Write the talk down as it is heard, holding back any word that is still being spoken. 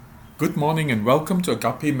Good morning and welcome to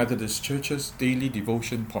Agape Methodist Church's Daily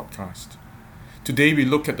Devotion Podcast. Today we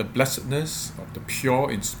look at the blessedness of the pure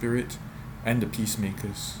in spirit and the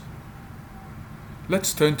peacemakers.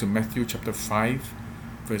 Let's turn to Matthew chapter 5,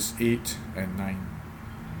 verse 8 and 9.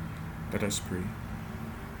 Let us pray.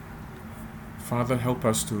 Father, help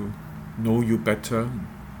us to know you better,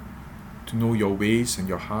 to know your ways and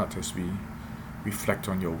your heart as we reflect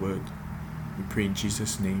on your word. We pray in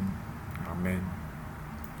Jesus' name. Amen.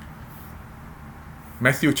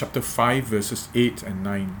 Matthew chapter 5 verses 8 and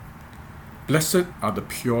 9. Blessed are the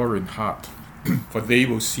pure in heart, for they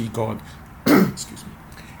will see God. Excuse me.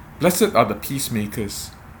 Blessed are the peacemakers,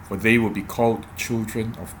 for they will be called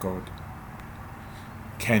children of God.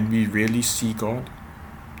 Can we really see God?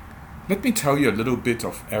 Let me tell you a little bit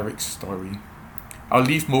of Eric's story. I'll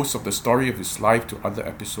leave most of the story of his life to other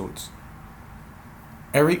episodes.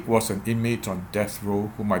 Eric was an inmate on death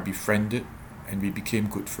row whom I befriended, and we became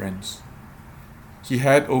good friends. He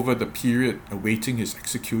had, over the period awaiting his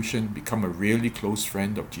execution, become a really close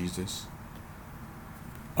friend of Jesus.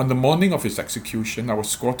 On the morning of his execution, I was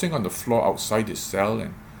squatting on the floor outside his cell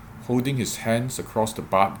and holding his hands across the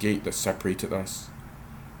barred gate that separated us.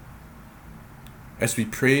 As we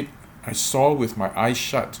prayed, I saw with my eyes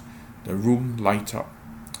shut the room light up.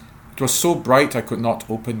 It was so bright I could not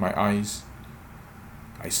open my eyes.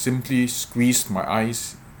 I simply squeezed my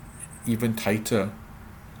eyes even tighter.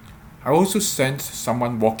 I also sensed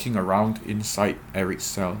someone walking around inside Eric's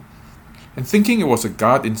cell, and thinking it was a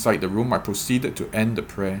guard inside the room, I proceeded to end the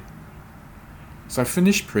prayer. As I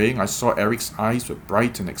finished praying, I saw Eric's eyes were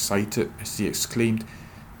bright and excited as he exclaimed,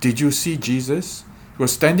 "Did you see Jesus?" He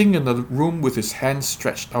was standing in the room with his hands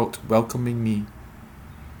stretched out, welcoming me.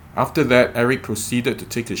 After that, Eric proceeded to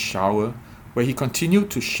take a shower, where he continued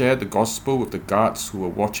to share the gospel with the guards who were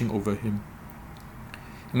watching over him.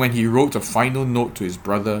 And when he wrote a final note to his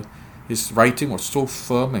brother, his writing was so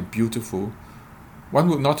firm and beautiful, one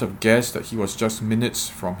would not have guessed that he was just minutes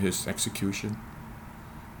from his execution.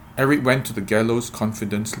 Eric went to the gallows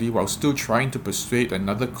confidently while still trying to persuade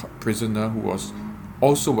another prisoner who was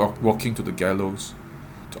also walking to the gallows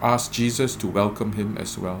to ask Jesus to welcome him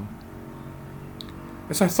as well.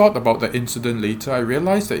 As I thought about that incident later, I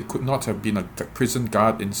realized that it could not have been a prison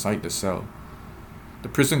guard inside the cell. The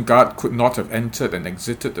prison guard could not have entered and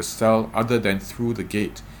exited the cell other than through the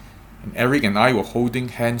gate, and Eric and I were holding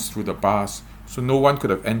hands through the bars, so no one could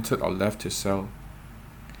have entered or left his cell.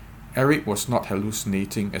 Eric was not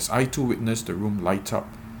hallucinating, as I too witnessed the room light up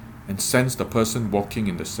and sensed the person walking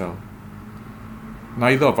in the cell.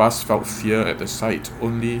 Neither of us felt fear at the sight,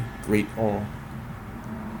 only great awe.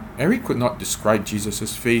 Eric could not describe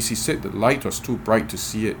Jesus' face. He said the light was too bright to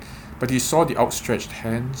see it, but he saw the outstretched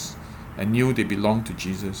hands and knew they belonged to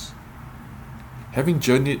Jesus. Having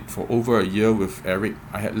journeyed for over a year with Eric,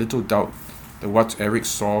 I had little doubt that what Eric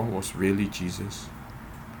saw was really Jesus.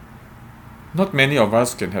 Not many of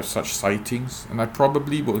us can have such sightings, and I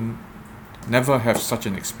probably will never have such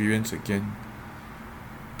an experience again.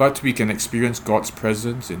 But we can experience God's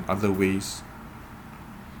presence in other ways.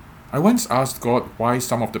 I once asked God why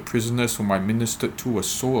some of the prisoners whom I ministered to were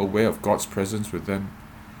so aware of God's presence with them.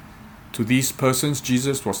 To these persons,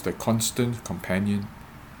 Jesus was their constant companion.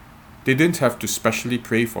 They didn't have to specially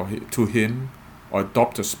pray to him or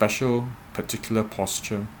adopt a special, particular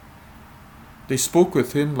posture. They spoke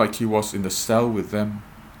with him like he was in the cell with them.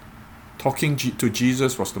 Talking to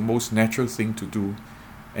Jesus was the most natural thing to do,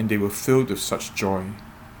 and they were filled with such joy.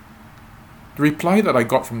 The reply that I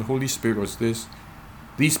got from the Holy Spirit was this: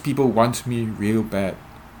 "These people want me real bad.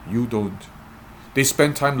 You don't. They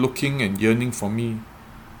spend time looking and yearning for me.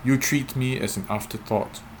 You treat me as an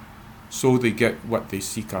afterthought. So they get what they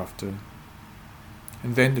seek after."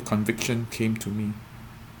 And then the conviction came to me.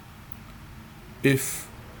 If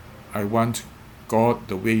I want God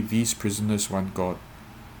the way these prisoners want God,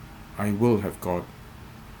 I will have God.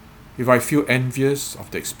 If I feel envious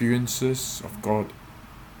of the experiences of God,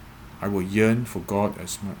 I will yearn for God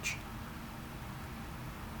as much.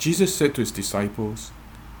 Jesus said to his disciples,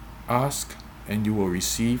 "Ask and you will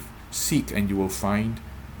receive, seek and you will find,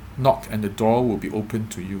 knock and the door will be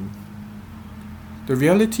opened to you." The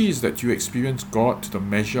reality is that you experience God to the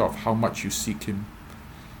measure of how much you seek him.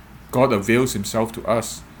 God avails himself to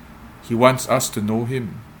us. He wants us to know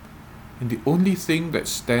him. And the only thing that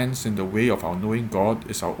stands in the way of our knowing God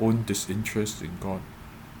is our own disinterest in God.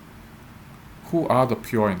 Who are the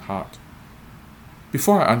pure in heart?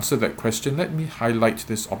 Before I answer that question, let me highlight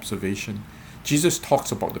this observation. Jesus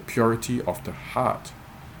talks about the purity of the heart.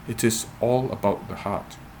 It is all about the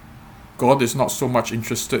heart. God is not so much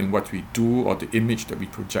interested in what we do or the image that we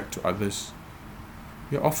project to others.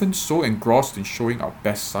 We are often so engrossed in showing our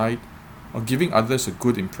best side or giving others a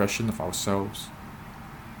good impression of ourselves.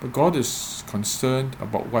 But God is concerned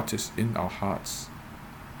about what is in our hearts,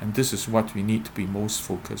 and this is what we need to be most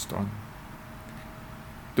focused on.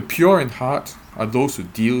 The pure in heart are those who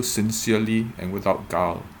deal sincerely and without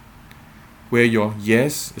guile, where your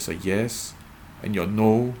yes is a yes and your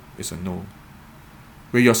no is a no,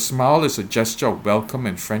 where your smile is a gesture of welcome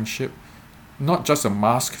and friendship, not just a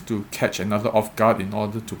mask to catch another off guard in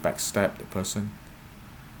order to backstab the person.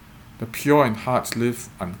 The pure in heart live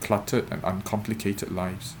uncluttered and uncomplicated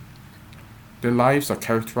lives. Their lives are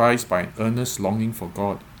characterized by an earnest longing for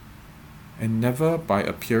God, and never by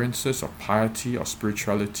appearances of piety or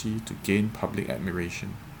spirituality to gain public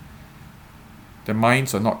admiration. Their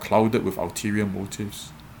minds are not clouded with ulterior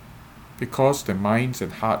motives. Because their minds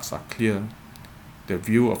and hearts are clear, their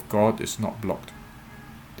view of God is not blocked.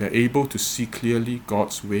 They are able to see clearly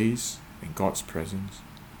God's ways and God's presence.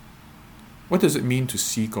 What does it mean to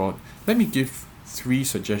see God? Let me give 3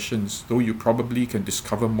 suggestions, though you probably can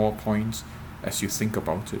discover more points as you think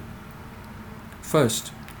about it.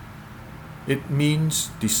 First, it means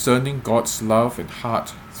discerning God's love and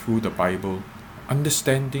heart through the Bible,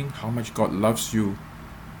 understanding how much God loves you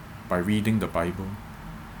by reading the Bible.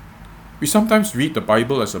 We sometimes read the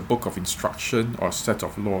Bible as a book of instruction or a set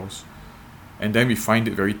of laws, and then we find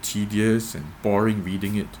it very tedious and boring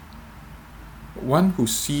reading it. But one who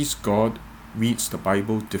sees God reads the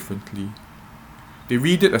Bible differently. They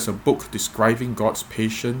read it as a book describing God's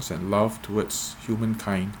patience and love towards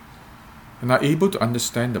humankind, and are able to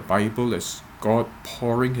understand the Bible as God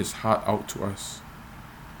pouring His heart out to us.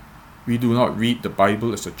 We do not read the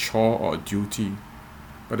Bible as a chore or a duty,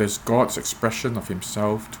 but as God's expression of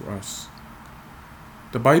Himself to us.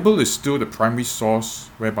 The Bible is still the primary source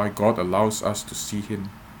whereby God allows us to see Him.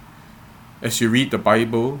 As you read the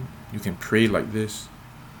Bible, you can pray like this: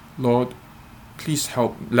 Lord, please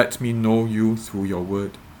let me know you through your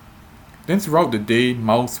word. Then throughout the day,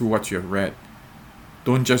 mouth through what you have read.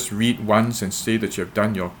 Don't just read once and say that you have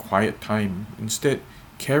done your quiet time. Instead,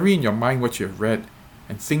 carry in your mind what you have read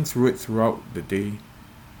and think through it throughout the day,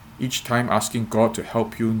 each time asking God to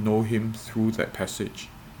help you know Him through that passage.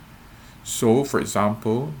 So, for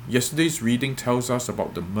example, yesterday's reading tells us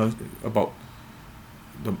about the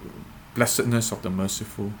blessedness of the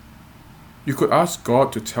merciful. You could ask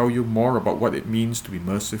God to tell you more about what it means to be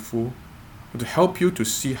merciful, or to help you to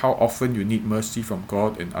see how often you need mercy from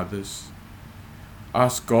God and others.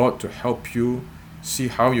 Ask God to help you see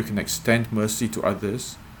how you can extend mercy to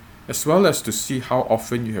others, as well as to see how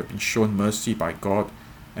often you have been shown mercy by God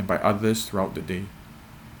and by others throughout the day.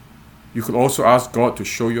 You could also ask God to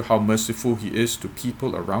show you how merciful He is to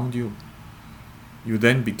people around you. You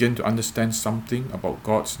then begin to understand something about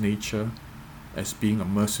God's nature as being a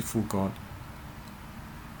merciful God.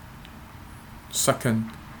 Second,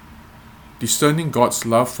 discerning God's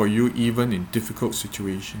love for you even in difficult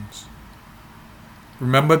situations.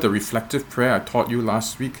 Remember the reflective prayer I taught you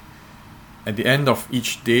last week? At the end of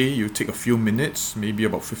each day, you take a few minutes, maybe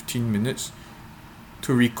about 15 minutes,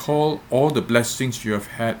 to recall all the blessings you have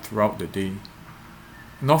had throughout the day.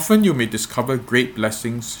 And often you may discover great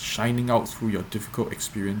blessings shining out through your difficult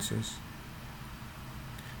experiences.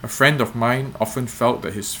 A friend of mine often felt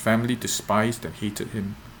that his family despised and hated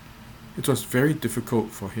him. It was very difficult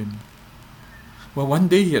for him. Well, one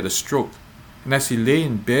day he had a stroke, and as he lay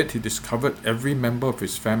in bed, he discovered every member of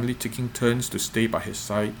his family taking turns to stay by his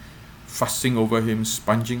side, fussing over him,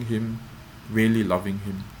 sponging him, really loving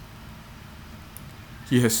him.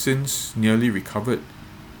 He has since nearly recovered,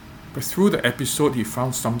 but through the episode he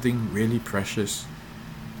found something really precious,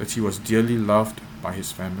 that he was dearly loved by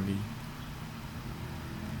his family.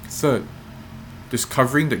 Third,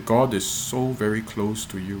 discovering that God is so very close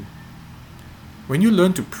to you. When you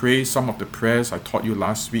learn to pray some of the prayers I taught you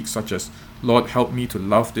last week, such as, Lord, help me to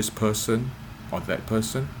love this person or that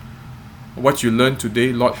person, or what you learned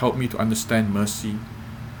today, Lord, help me to understand mercy,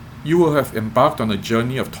 you will have embarked on a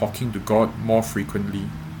journey of talking to God more frequently.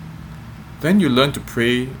 Then you learn to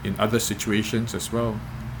pray in other situations as well.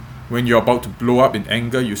 When you're about to blow up in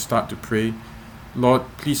anger, you start to pray, Lord,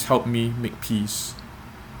 please help me make peace,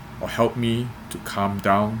 or help me to calm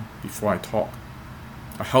down before I talk,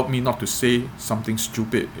 or help me not to say something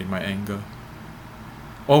stupid in my anger.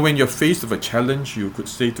 Or when you're faced with a challenge, you could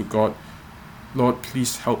say to God, Lord,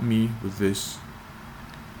 please help me with this.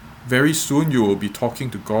 Very soon you will be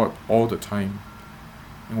talking to God all the time.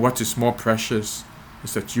 And what is more precious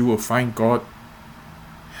is that you will find God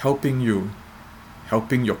helping you,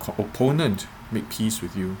 helping your opponent make peace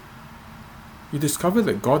with you. You discover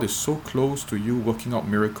that God is so close to you, working out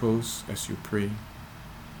miracles as you pray.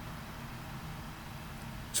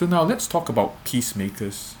 So now let's talk about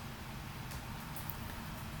peacemakers.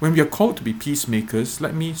 When we are called to be peacemakers,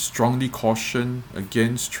 let me strongly caution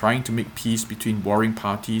against trying to make peace between warring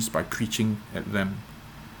parties by preaching at them.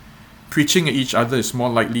 Preaching at each other is more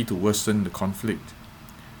likely to worsen the conflict.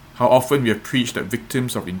 How often we have preached at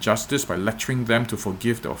victims of injustice by lecturing them to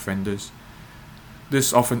forgive the offenders.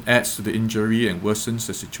 This often adds to the injury and worsens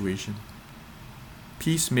the situation.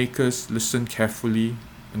 Peacemakers listen carefully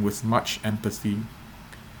and with much empathy.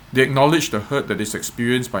 They acknowledge the hurt that is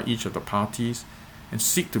experienced by each of the parties and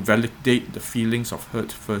seek to validate the feelings of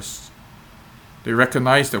hurt first. They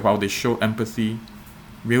recognize that while they show empathy,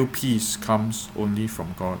 real peace comes only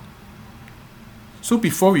from God. So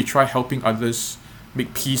before we try helping others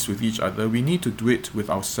make peace with each other, we need to do it with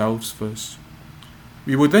ourselves first.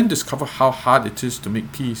 We will then discover how hard it is to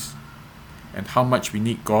make peace and how much we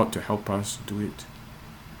need God to help us do it.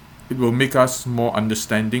 It will make us more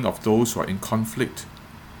understanding of those who are in conflict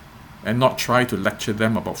and not try to lecture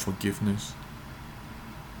them about forgiveness.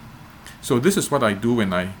 So this is what I do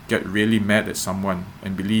when I get really mad at someone,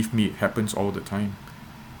 and believe me, it happens all the time.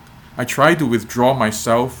 I try to withdraw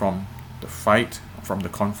myself from the fight, from the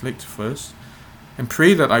conflict first, and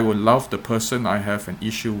pray that I will love the person I have an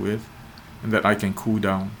issue with and that I can cool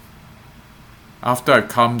down. After I've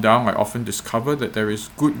calmed down, I often discover that there is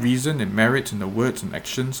good reason and merit in the words and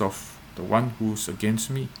actions of the one who's against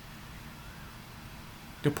me.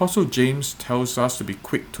 The Apostle James tells us to be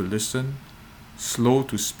quick to listen, slow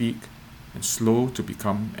to speak, and slow to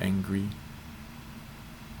become angry.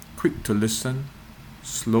 Quick to listen,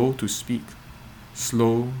 slow to speak,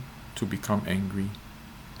 slow to become angry.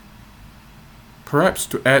 Perhaps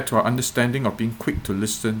to add to our understanding of being quick to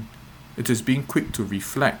listen, it is being quick to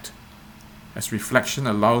reflect, as reflection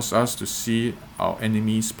allows us to see our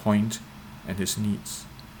enemy's point and his needs.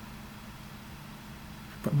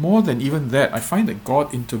 But more than even that, I find that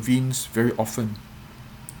God intervenes very often.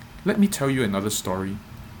 Let me tell you another story.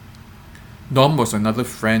 Dom was another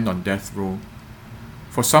friend on death row.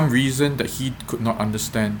 For some reason that he could not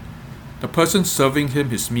understand, the person serving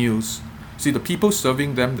him his meals, the people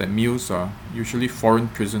serving them their meals are usually foreign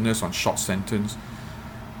prisoners on short sentence,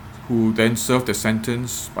 who then serve the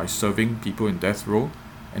sentence by serving people in death row,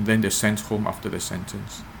 and then they're sent home after the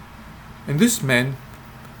sentence. And this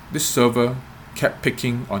server, kept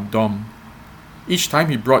picking on Dom. Each time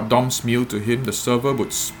he brought Dom's meal to him, the server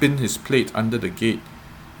would spin his plate under the gate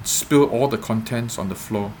and spill all the contents on the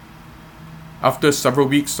floor. After several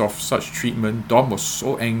weeks of such treatment, Dom was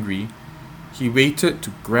so angry, he waited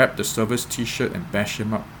to grab the server's t-shirt and bash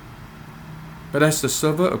him up. But as the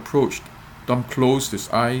server approached, Dom closed his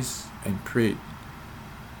eyes and prayed.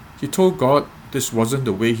 He told God this wasn't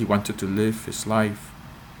the way he wanted to live his life,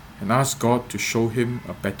 and asked God to show him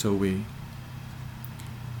a better way.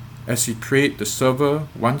 As he prayed, the server,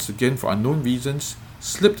 once again for unknown reasons,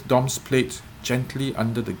 slipped Dom's plate gently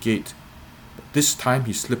under the gate. But this time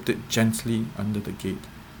he slipped it gently under the gate.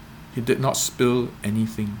 He did not spill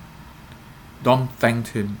anything. Dom thanked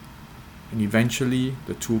him, and eventually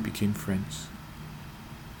the two became friends.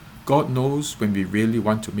 God knows when we really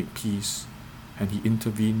want to make peace, and He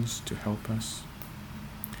intervenes to help us.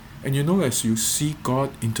 And as you see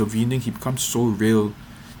God intervening, He becomes so real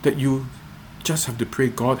that you just have to pray,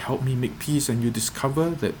 God, help me make peace, and you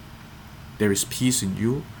discover that there is peace in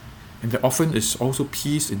you, and there often is also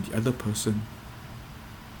peace in the other person.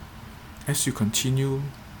 As you continue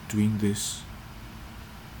doing this,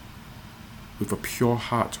 with a pure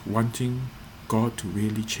heart, wanting God to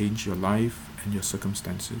really change your life and your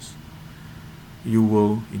circumstances, you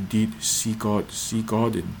will indeed see God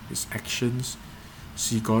in His actions,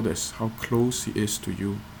 see God as how close He is to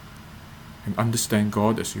you, and understand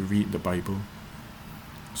God as you read the Bible.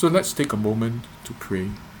 So let's take a moment to pray.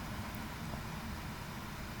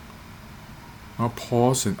 Now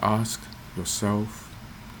pause and ask yourself,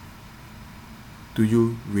 do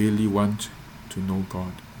you really want to know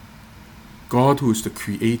God? God who is the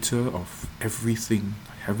creator of everything,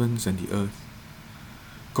 the heavens and the earth.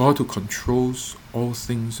 God who controls all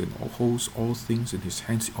things and holds all things in His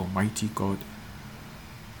hands, the Almighty God.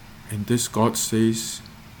 And this God says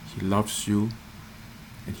He loves you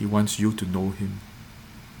and He wants you to know Him.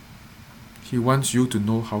 He wants you to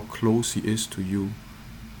know how close He is to you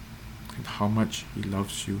and how much He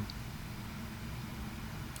loves you.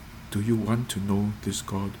 Do you want to know this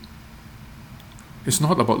God? It's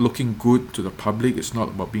not about looking good to the public. It's not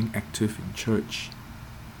about being active in church.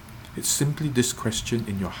 It's simply this question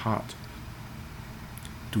in your heart.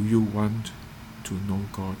 Do you want to know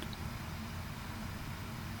God?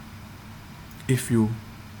 If you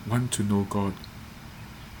want to know God,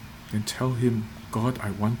 then tell Him, God,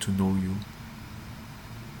 I want to know you.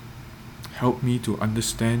 Help me to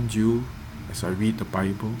understand you as I read the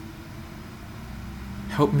Bible.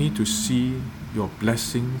 Help me to see your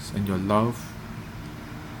blessings and your love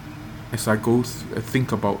as I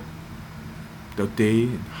think about the day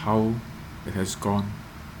and how it has gone.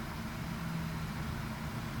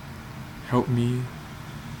 Help me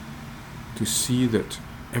to see that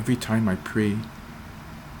every time I pray,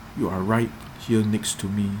 you are right here next to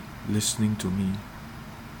me, listening to me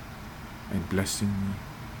and blessing me.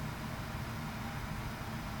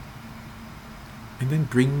 And then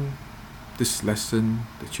bring this lesson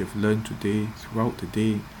that you have learned today throughout the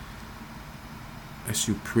day as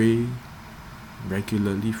you pray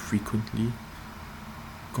regularly, frequently.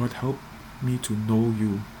 God, help me to know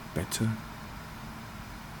you better.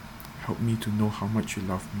 Help me to know how much you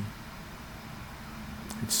love me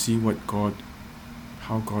and see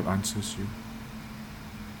how God answers you.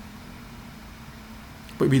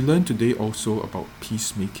 But we learned today also about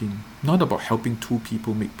peacemaking, not about helping two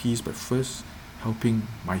people make peace, but first helping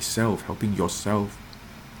myself, helping yourself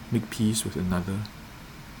make peace with another.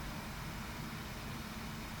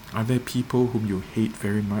 Are there people whom you hate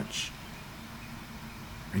very much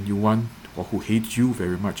and or who hate you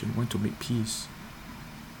very much and want to make peace?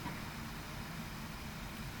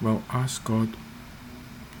 Well, ask God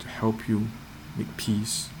to help you make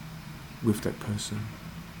peace with that person.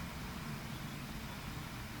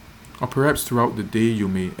 Or perhaps throughout the day you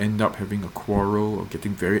may end up having a quarrel or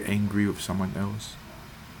getting very angry with someone else.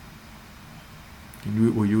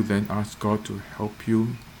 And will you then ask God to help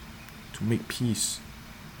you to make peace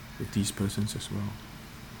with these persons as well?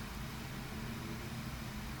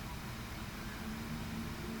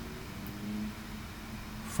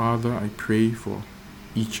 Father, I pray for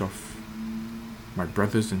each of my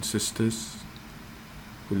brothers and sisters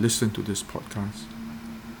who listen to this podcast,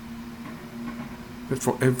 that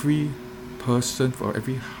for every person, for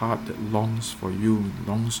every heart that longs for you,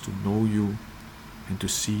 longs to know you and to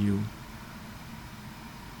see you,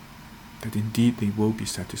 that indeed they will be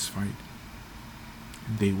satisfied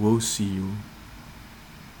and they will see you.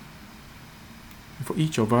 And for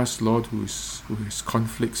each of us, Lord, who has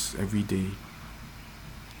conflicts every day,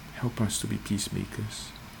 help us to be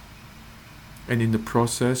peacemakers. And in the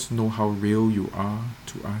process, know how real you are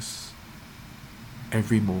to us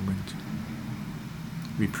every moment.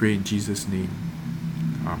 We pray in Jesus' name.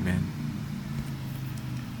 Amen.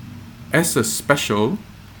 As a special,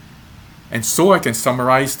 and so I can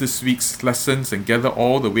summarize this week's lessons and gather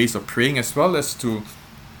all the ways of praying, as well as to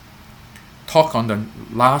talk on the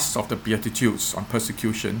last of the beatitudes on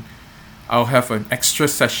persecution, I'll have an extra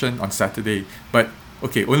session on Saturday. But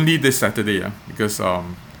okay, only this Saturday, because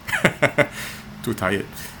too tired.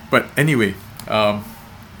 But anyway,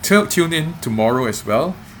 tune in tomorrow as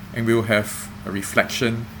well, and we'll have a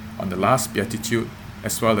reflection on the last beatitude,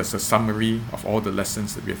 as well as a summary of all the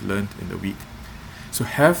lessons that we have learned in the week. So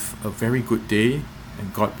have a very good day,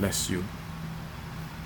 and God bless you.